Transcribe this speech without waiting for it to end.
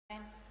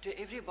to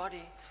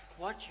everybody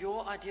what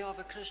your idea of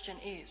a Christian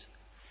is.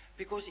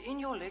 Because in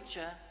your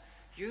lecture,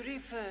 you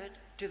referred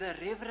to the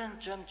Reverend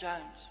Jim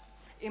Jones,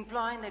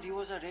 implying that he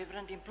was a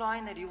reverend,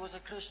 implying that he was a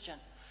Christian.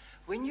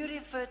 When you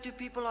refer to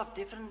people of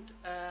different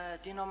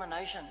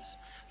denominations,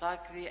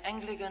 like the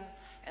Anglican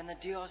and the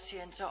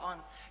DRC and so on,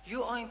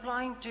 you are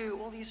implying to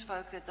all these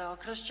folk that they are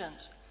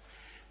Christians.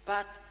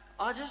 But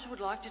I just would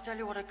like to tell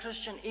you what a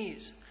Christian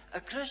is.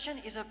 A Christian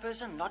is a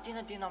person not in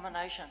a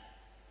denomination.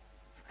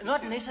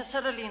 Not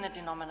necessarily in a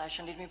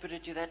denomination, let me put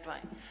it to you that way.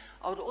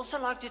 I would also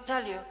like to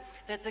tell you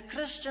that the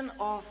Christian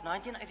of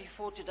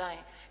 1984 today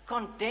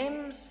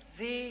condemns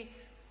the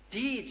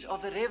deeds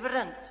of the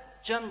Reverend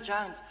Jim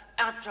Jones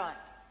outright.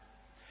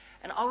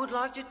 And I would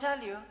like to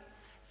tell you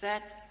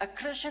that a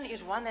Christian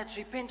is one that's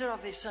repented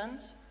of their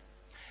sins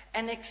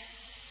and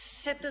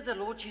accepted the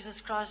Lord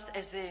Jesus Christ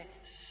as their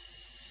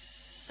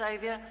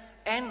Savior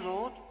and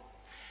Lord,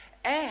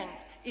 and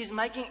is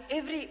making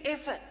every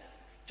effort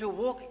to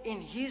walk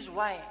in His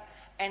way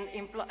and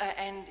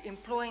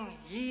employing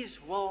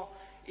His will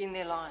in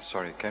their lives.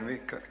 Sorry, can we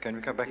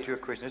come back to your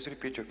question? Let's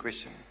repeat your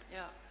question.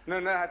 Yeah. No,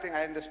 I think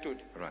I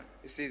understood. Right.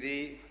 You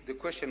see, the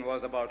question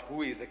was about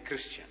who is a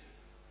Christian.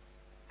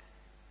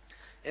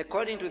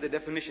 According to the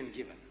definition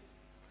given,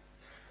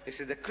 you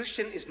see, the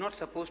Christian is not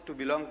supposed to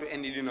belong to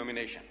any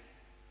denomination.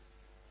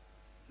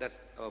 That's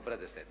our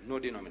brother said, no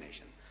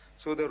denomination.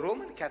 So the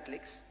Roman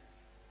Catholics,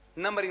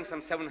 numbering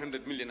some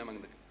 700 million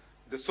among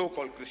the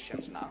so-called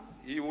Christians now,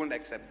 you won't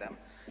accept them.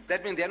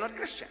 That means they are not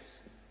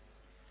Christians.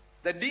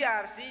 The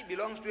DRC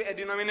belongs to a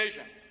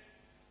denomination.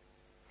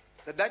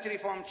 The Dutch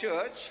Reformed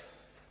Church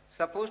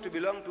supposed to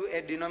belong to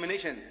a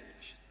denomination.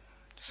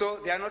 So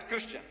they are not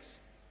Christians.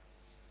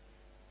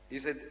 He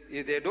said,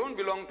 if they don't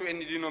belong to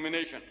any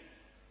denomination,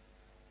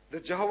 the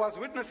Jehovah's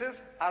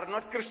Witnesses are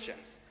not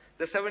Christians.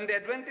 The Seventh-day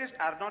Adventists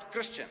are not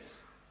Christians.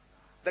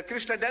 The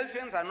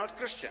Christadelphians are not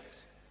Christians.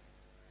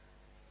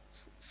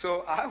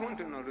 So I want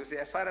to know, to say,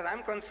 as far as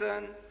I'm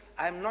concerned,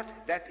 I'm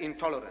not that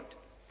intolerant.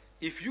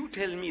 If you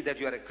tell me that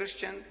you are a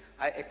Christian,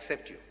 I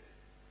accept you.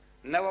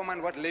 Never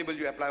mind what label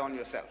you apply on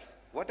yourself.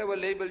 Whatever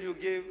label you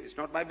give is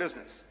not my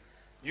business.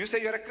 You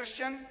say you're a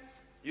Christian,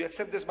 you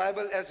accept this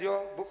Bible as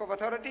your book of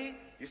authority,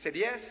 you said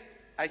yes,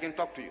 I can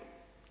talk to you.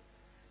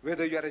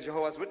 Whether you are a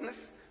Jehovah's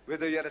Witness,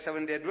 whether you are a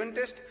Seventh-day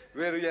Adventist,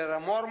 whether you are a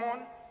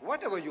Mormon,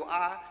 whatever you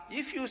are,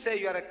 if you say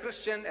you are a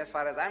Christian, as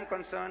far as I'm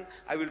concerned,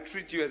 I will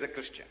treat you as a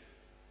Christian.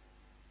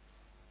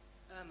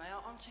 May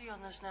I answer you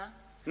on this now?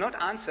 Not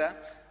answer.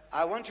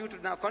 I want you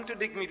to now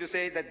contradict me to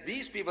say that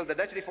these people, the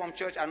Dutch Reformed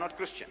Church, are not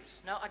Christians.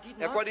 No, I did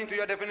not. According to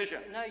your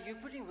definition. No, you're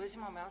putting words in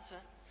my mouth, sir.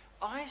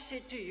 I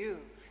said to you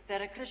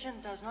that a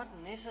Christian does not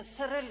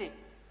necessarily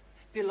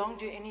belong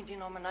to any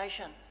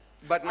denomination.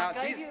 But now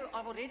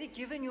I've already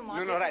given you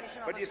my No, right.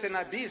 definition of But a you say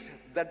now these,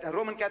 the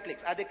Roman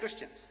Catholics, are they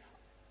Christians?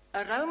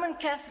 A Roman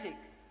Catholic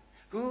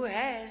who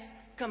has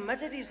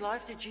committed his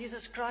life to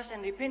Jesus Christ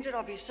and repented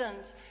of his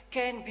sins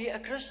can be a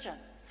Christian.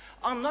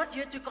 I'm not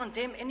here to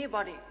condemn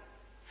anybody.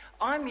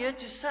 I'm here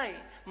to say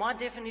my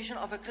definition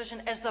of a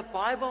Christian as the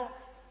Bible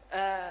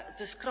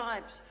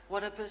describes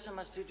what a person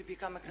must do to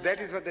become a Christian.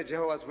 That is what the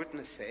Jehovah's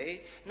Witnesses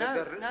say.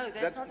 No,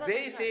 that's not what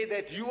they say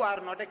that you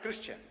are not a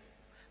Christian.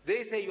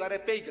 They say you are a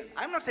pagan.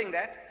 I'm not saying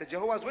that. The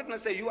Jehovah's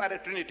Witnesses say you are a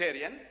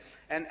Trinitarian,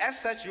 and as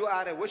such you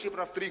are a worshipper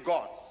of three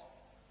gods.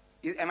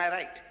 Am I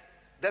right?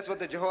 That's what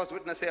the Jehovah's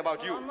Witnesses say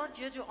about you. I'm not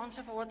here to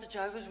answer for what the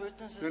Jehovah's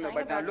Witnesses say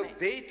but now about look, me.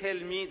 they tell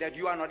me that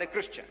you are not a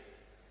Christian.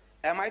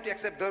 Am I to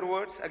accept their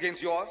words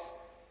against yours?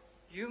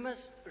 You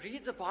must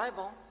read the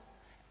Bible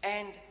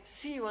and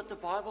see what the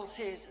Bible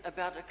says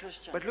about a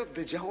Christian. But look,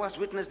 the Jehovah's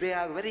Witnesses, they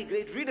are very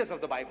great readers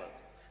of the Bible.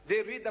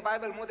 They read the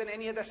Bible more than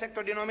any other sect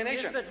or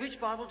denomination. Yes, but which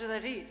Bible do they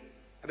read?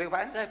 I beg your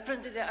pardon? They've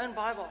printed their own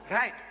Bible.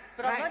 Right.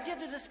 But right. I'm not here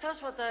to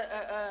discuss what the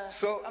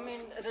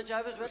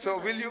Jehovah's Witnesses. So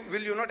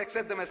will you not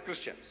accept them as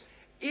Christians?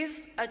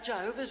 If a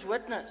Jehovah's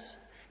Witness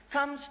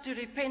comes to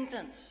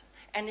repentance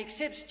and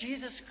accepts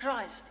Jesus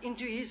Christ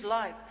into his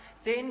life,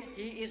 then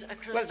he is a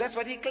Christian. Well, that's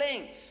what he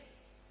claims.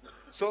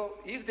 So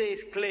if they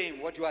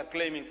claim what you are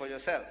claiming for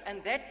yourself.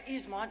 And that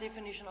is my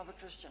definition of a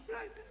Christian.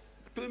 Right.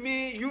 To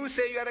me, you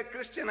say you are a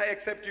Christian, I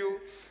accept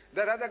you.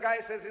 That other guy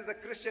says he's a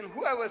Christian.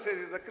 Whoever says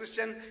he's a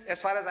Christian, as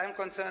far as I'm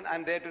concerned,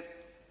 I'm there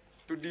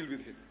to deal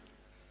with him.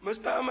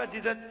 Mr.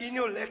 Ahmed, that in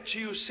your lecture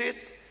you said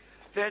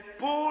that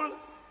Paul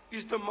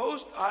is the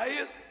most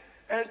highest,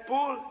 and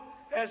Paul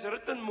has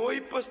written more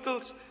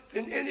epistles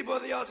than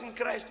anybody else in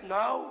Christ.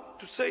 Now,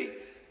 to say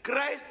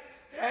Christ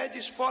had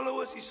his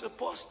followers, his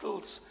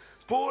apostles.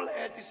 Paul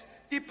had his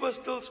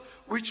epistles,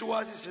 which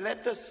was his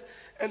letters,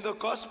 and the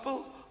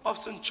gospel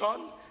of St.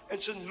 John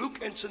and St. Luke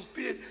and St.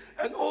 Peter,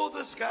 and all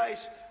these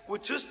guys were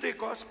just their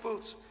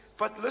gospels.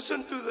 But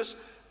listen to this.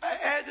 I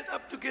added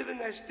up together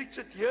and I stick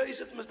it. Here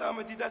is it, Mr.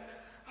 Ahmed, that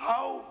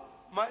how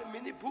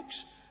many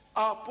books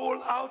are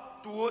Paul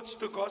out towards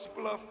the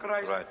gospel of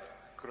Christ. Right.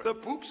 The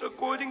books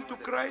according to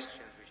Christ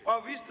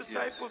of his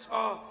disciples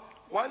are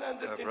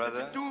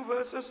 122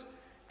 verses,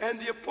 and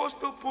the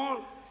Apostle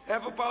Paul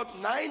have about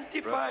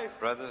 95.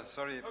 Brother,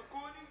 sorry.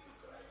 According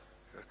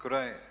to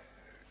Christ.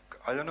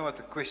 I don't know what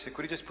the question,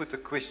 could you just put the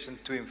question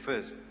to him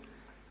first?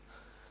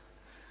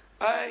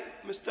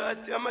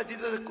 Mr. Ahmed,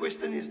 the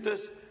question is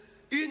this.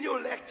 In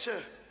your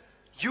lecture,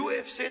 you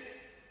have said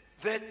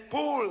that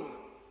Paul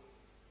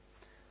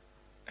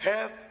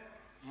have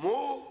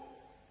more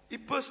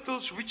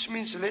epistles, which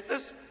means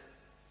letters,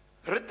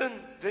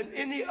 written than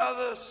any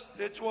others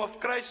that were of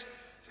Christ.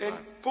 And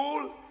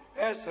Paul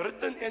has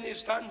written and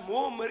has done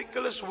more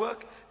miraculous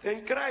work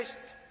than Christ.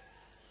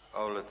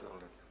 Hold it.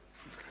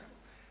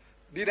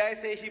 Did I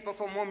say he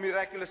performed more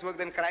miraculous work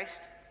than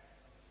Christ?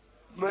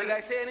 Did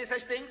I say any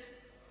such things?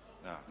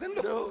 No. Then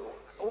look. No.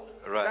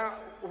 Right. Now,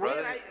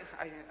 where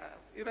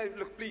Brother-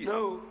 look, please.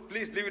 No.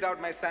 Please leave it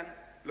out, my son.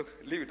 Look,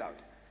 leave it out.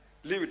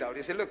 Leave it out.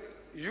 You say, look,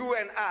 you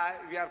and I,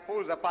 we are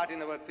poles apart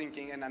in our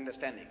thinking and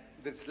understanding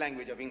this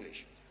language of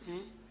English.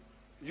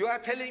 You are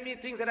telling me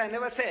things that I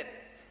never said.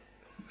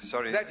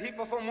 Sorry. That he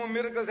performed more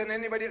miracles than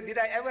anybody. Did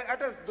I ever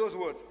utter those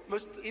words?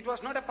 Mr. It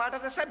was not a part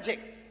of the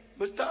subject.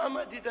 Mr.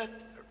 Ahmed,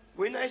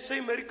 when I say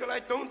miracle, I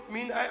don't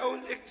mean I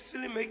won't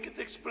actually make it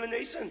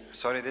explanation.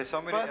 Sorry, there's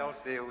somebody But- else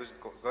there who's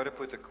got to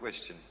put a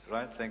question.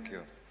 Right, thank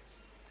you.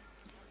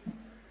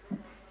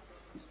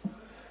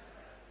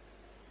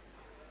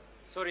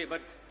 Sorry,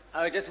 but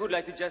I just would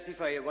like to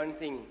justify one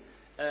thing.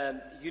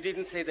 You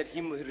didn't say that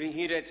he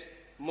read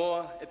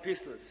more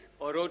epistles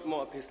or wrote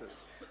more epistles,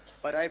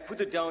 but I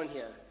put it down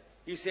here.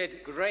 You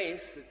said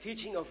grace, the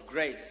teaching of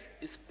grace,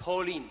 is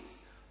Pauline,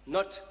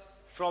 not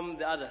from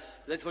the others.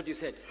 That's what you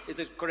said. Is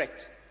it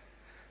correct?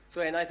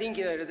 So, and I think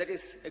that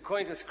is,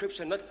 according to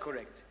Scripture, not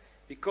correct.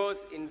 Because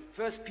in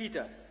 1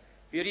 Peter,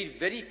 we read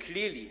very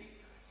clearly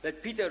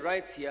that Peter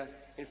writes here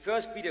in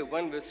 1 Peter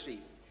 1 verse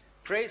 3,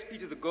 "Praise be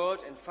to the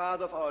God and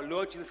Father of our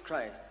Lord Jesus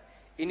Christ.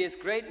 In his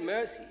great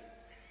mercy,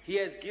 he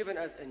has given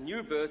us a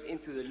new birth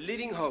into the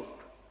living hope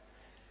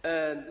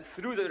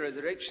through the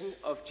resurrection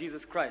of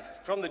Jesus Christ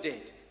from the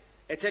dead,"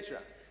 etc.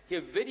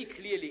 Here very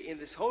clearly in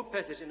this whole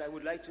passage, and I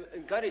would like to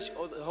encourage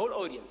the whole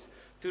audience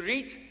to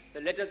read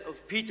the letters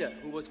of Peter,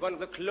 who was one of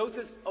the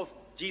closest of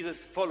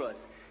Jesus'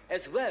 followers,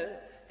 as well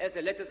as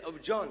the letters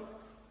of John.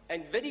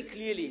 And very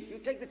clearly, if you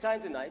take the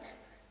time tonight,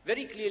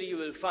 very clearly you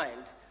will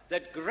find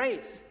that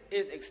grace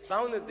is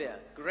expounded there.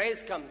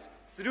 Grace comes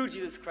through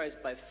Jesus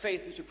Christ by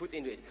faith which you put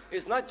into it.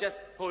 It's not just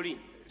Pauline.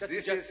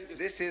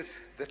 This is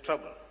the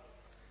trouble.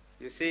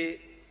 You see,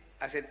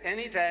 I said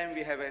anytime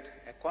we have a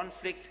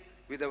conflict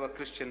with our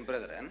Christian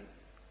brethren,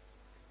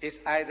 it's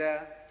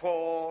either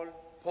Paul,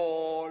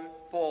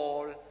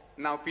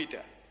 now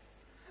Peter.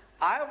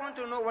 I want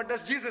to know, what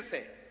does Jesus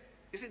say?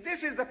 You see,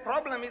 this is the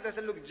problem. I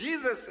said, look,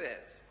 Jesus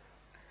says,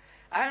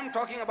 I am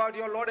talking about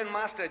your Lord and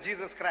Master,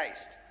 Jesus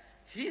Christ.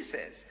 He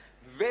says,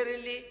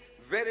 "Verily,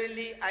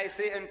 verily, I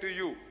say unto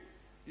you."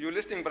 You're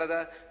listening,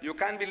 brother. You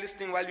can't be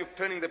listening while you're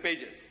turning the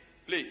pages.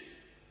 Please.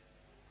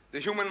 The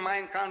human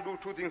mind can't do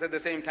two things at the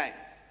same time.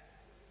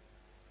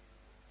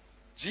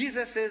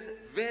 Jesus says,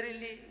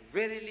 "Verily,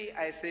 verily,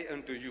 I say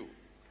unto you,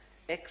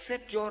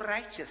 except your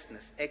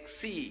righteousness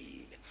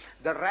exceed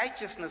the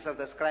righteousness of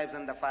the scribes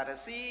and the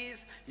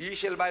Pharisees, ye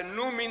shall by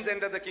no means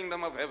enter the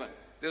kingdom of heaven."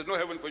 There's no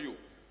heaven for you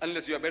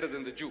unless you are better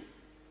than the Jew.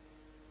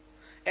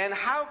 And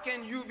how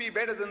can you be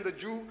better than the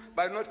Jew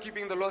by not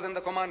keeping the laws and the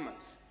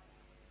commandments?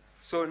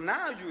 So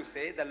now you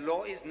say the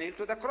law is nailed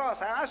to the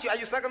cross. I ask you, are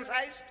you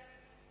circumcised?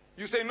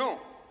 You say no.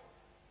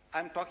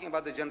 I'm talking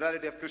about the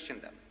generality of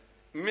Christendom.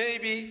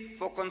 Maybe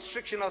for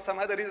constriction or some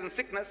other reason,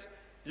 sickness,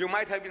 you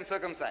might have been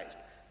circumcised.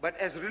 But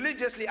as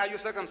religiously, are you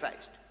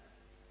circumcised?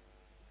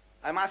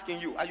 I'm asking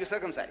you, are you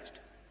circumcised?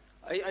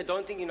 I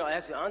don't think I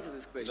have to answer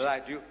this question.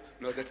 Right,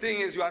 no, the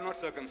thing is, you are not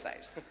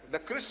circumcised. The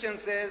Christian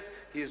says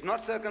he is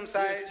not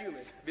circumcised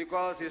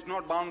because he is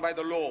not bound by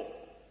the law.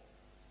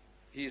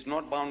 He is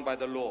not bound by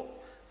the law.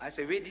 I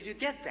say, where did you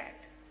get that?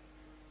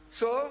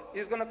 So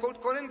he's going to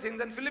quote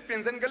Corinthians and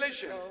Philippians and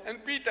Galatians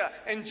and Peter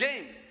and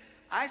James.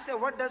 I say,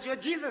 what does your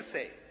Jesus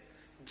say?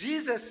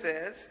 Jesus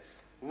says,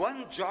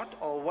 one jot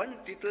or one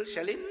tittle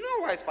shall in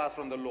no wise pass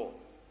from the law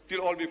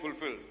till all be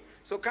fulfilled.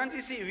 So can't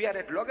you see, we are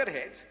at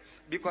loggerheads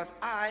because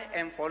I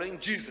am following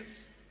Jesus,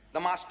 the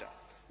Master.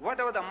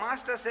 Whatever the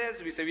Master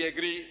says, we say we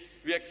agree,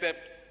 we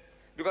accept.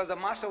 Because the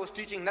Master was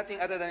teaching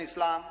nothing other than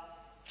Islam.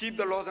 Keep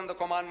the laws and the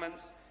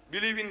commandments.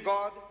 Believe in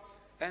God.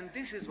 And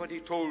this is what he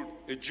told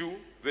a Jew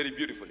very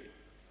beautifully.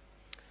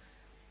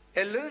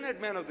 A learned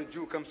man of the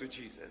Jew comes to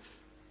Jesus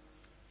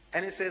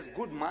and he says,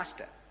 "Good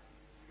Master,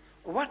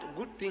 what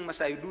good thing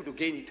must I do to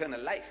gain eternal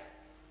life?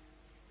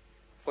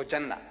 For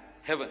Jannah,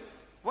 heaven,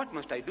 what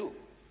must I do?"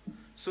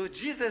 So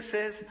Jesus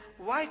says,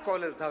 "Why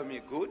callest thou me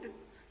good?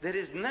 There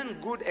is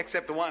none good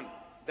except one,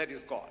 that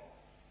is God.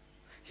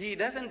 He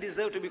doesn't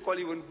deserve to be called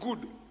even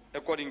good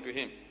according to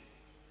him.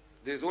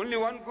 There is only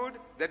one good,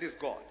 that is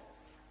God.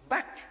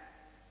 But,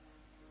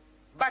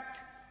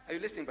 are you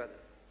listening, brother?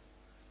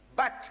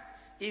 But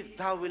if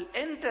thou wilt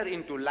enter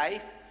into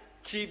life,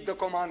 keep the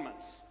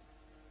commandments."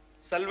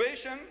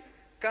 Salvation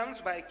comes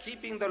by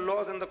keeping the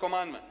laws and the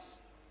commandments.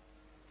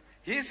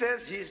 He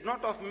says, "He is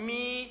not of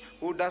me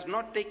who does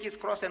not take his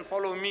cross and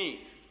follow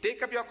me."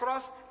 Take up your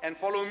cross and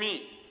follow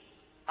me.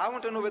 I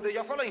want to know whether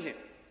you're following him.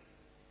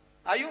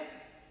 Are you?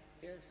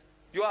 Yes.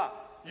 You are.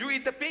 You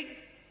eat the pig?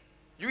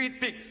 You eat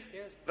pigs?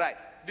 Yes. Right.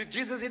 Did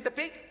Jesus eat the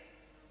pig?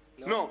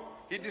 No.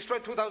 He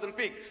destroyed 2,000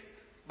 pigs.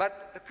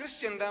 But the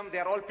Christendom, they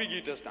are all pig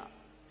eaters now.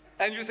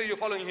 And you say you're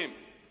following him.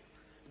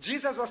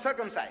 Jesus was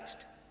circumcised.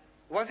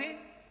 Was he?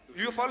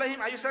 You follow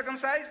him? Are you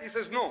circumcised? He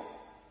says no.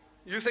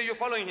 You say you're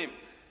following him.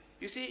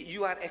 You see,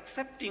 you are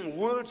accepting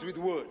words with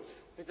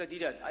words. Mr.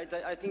 Deedat,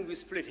 I think we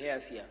split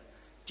hairs here.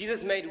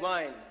 Jesus made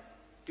wine.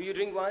 Do you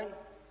drink wine?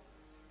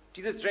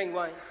 Jesus drank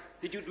wine.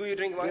 Do you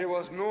drink wine? There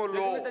was no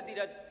law. Listen, Mr.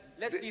 Deedat,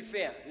 let's be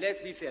fair.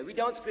 Let's be fair. We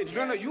don't split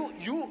hairs. No,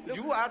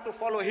 you are to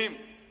follow him.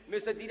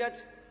 Mr.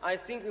 Deedat, I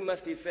think we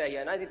must be fair here,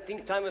 and I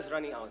think time is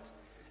running out.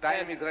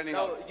 Time is running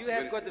out. Now, you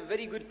have got a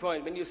very good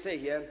point when you say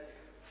here,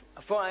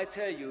 for I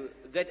tell you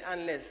that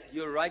unless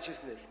your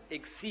righteousness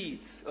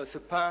exceeds or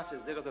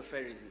surpasses that of the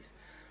Pharisees,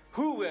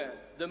 who were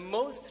the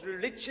most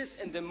religious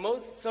and the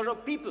most thorough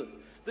people.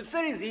 The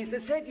Pharisees, the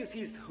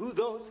Sadducees, who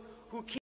those who keep